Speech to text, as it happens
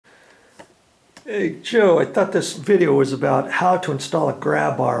Hey Joe, I thought this video was about how to install a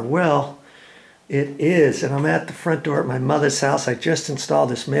grab bar. Well, it is, and I'm at the front door at my mother's house. I just installed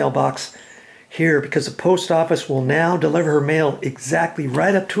this mailbox here because the post office will now deliver her mail exactly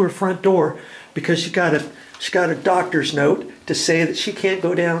right up to her front door because she got a doctor's note to say that she can't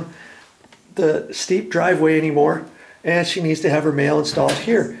go down the steep driveway anymore and she needs to have her mail installed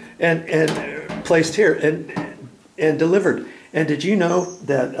here and placed here and delivered. And did you know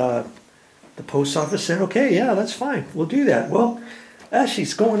that the post office said, okay, yeah, that's fine, we'll do that. Well, as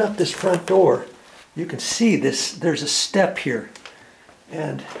she's going up this front door, you can see this, there's a step here.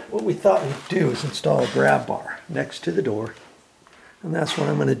 And what we thought we'd do is install a grab bar next to the door. And that's what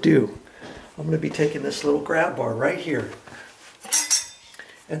I'm going to do. I'm going to be taking this little grab bar right here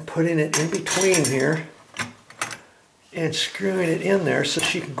and putting it in between here and screwing it in there so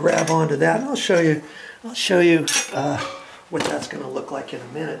she can grab onto that. And I'll show you what that's going to look like in a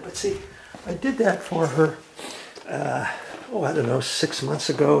minute. But see, I did that for her, I don't know, 6 months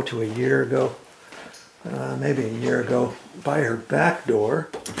ago to a year ago, maybe a year ago, by her back door.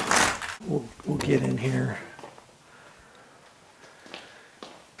 We'll get in here.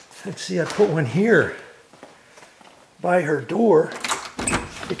 And see, I put one here by her door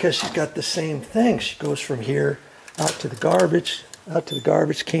because she's got the same thing. She goes from here out to the garbage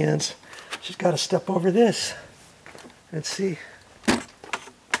cans. She's got to step over this. And see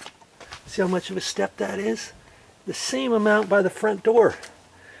how much of a step that is? The same amount by the front door.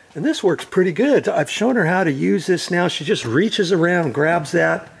 And this works pretty good. I've shown her how to use this now. She just reaches around, grabs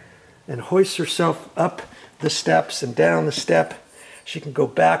that, and hoists herself up the steps and down the step. She can go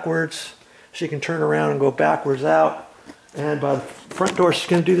backwards. She can turn around and go backwards out. And by the front door, she's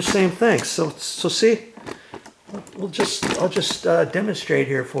going to do the same thing. So see, I'll just demonstrate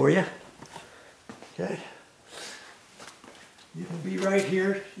here for you. Okay. You can be right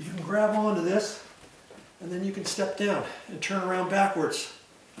here, you can grab onto this, and then you can step down and turn around backwards.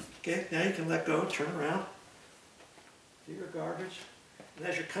 Okay, now you can let go, turn around, do your garbage, and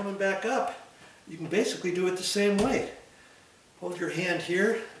as you're coming back up, you can basically do it the same way. Hold your hand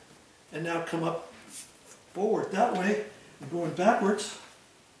here, and now come up forward that way, and going backwards,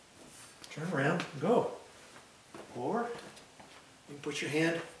 turn around, and go. Or, you can put your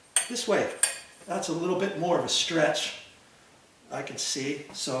hand this way. That's a little bit more of a stretch. I can see,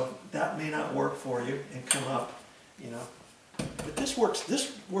 so that may not work for you and come up, you know. But this works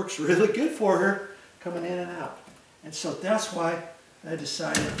really good for her coming in and out. And so that's why I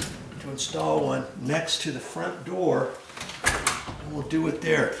decided to install one next to the front door, and we'll do it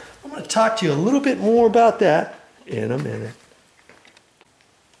there. I'm going to talk to you a little bit more about that in a minute.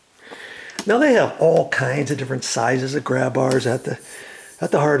 Now they have all kinds of different sizes of grab bars at the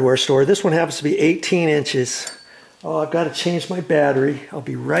hardware store. This one happens to be 18 inches. Oh, I've got to change my battery. I'll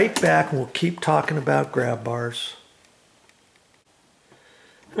be right back and we'll keep talking about grab bars.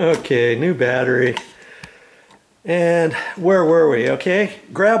 Okay, new battery. And where were we? Okay,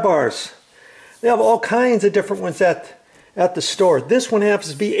 grab bars. They have all kinds of different ones at the store. This one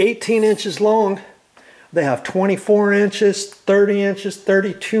happens to be 18 inches long. They have 24 inches, 30 inches,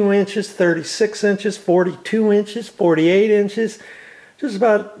 32 inches, 36 inches, 42 inches, 48 inches.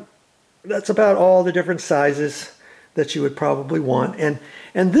 That's about all the different sizes that you would probably want.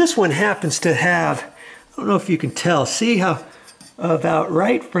 And this one happens to have, I don't know if you can tell, see how about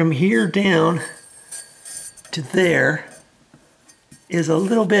right from here down to there is a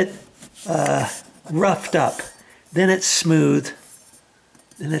little bit roughed up. Then it's smooth,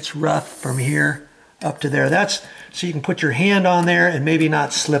 then it's rough from here up to there. That's so you can put your hand on there and maybe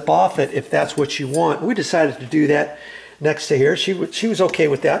not slip off it if that's what you want. We decided to do that next to here. She was okay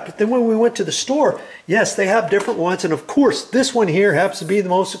with that. But then when we went to the store, yes, they have different ones. And of course, this one here happens to be the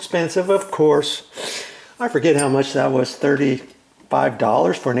most expensive, of course. I forget how much that was,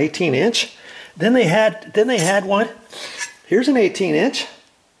 $35 for an 18 inch. Then they had one. Here's an 18 inch.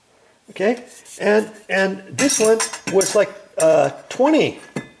 Okay. And this one was like $20.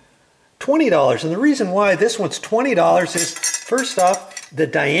 And the reason why this one's $20 is, first off, the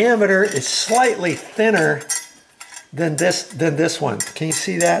diameter is slightly thinner than this one. Can you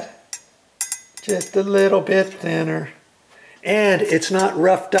see that? Just a little bit thinner. And it's not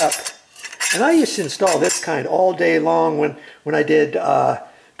roughed up. And I used to install this kind all day long when I did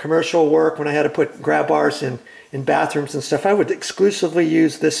commercial work, when I had to put grab bars in bathrooms and stuff. I would exclusively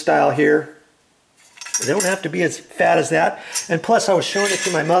use this style here. They don't have to be as fat as that. And plus I was showing it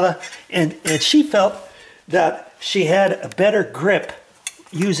to my mother, and she felt that she had a better grip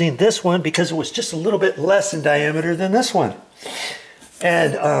using this one because it was just a little bit less in diameter than this one.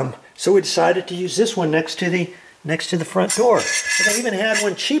 And so we decided to use this one next to the front door. And I even had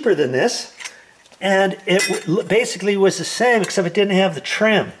one cheaper than this, And it basically was the same, except it didn't have the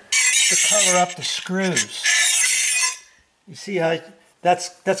trim to cover up the screws. You see how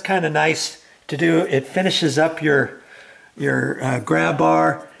that's kind of nice to do. It finishes up your grab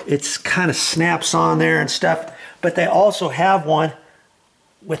bar. It's kind of snaps on there and stuff. But they also have one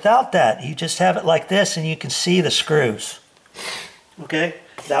without that. You just have it like this and you can see the screws. Okay,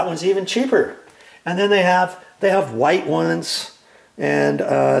 that one's even cheaper. And then they have white ones, and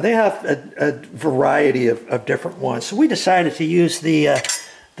they have a variety of different ones. So we decided to use the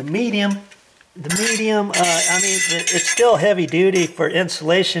medium. The medium, I mean, it's still heavy duty for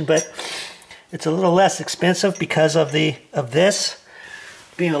insulation, but it's a little less expensive because of this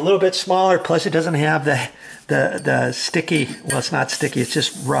being a little bit smaller. Plus, it doesn't have the sticky. Well, it's not sticky. It's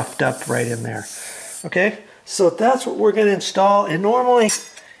just roughed up right in there. Okay, so that's what we're going to install. And normally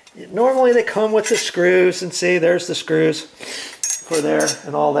they come with the screws, and see, there's the screws for there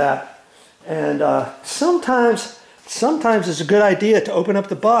and all that. And sometimes it's a good idea to open up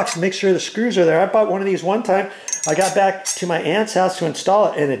the box and make sure the screws are there. I bought one of these one time. I got back to my aunt's house to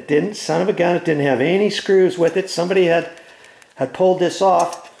install it, and it didn't, son of a gun, it didn't have any screws with it. Somebody had pulled this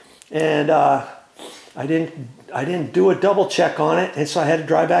off, and I didn't do a double check on it, and so I had to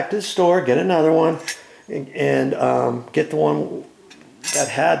drive back to the store, get another one, and get the one that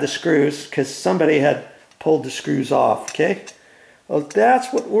had the screws, because somebody had pulled the screws off. Okay, well,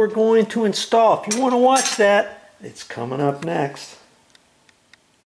 that's what we're going to install. If you want to watch that, it's coming up next.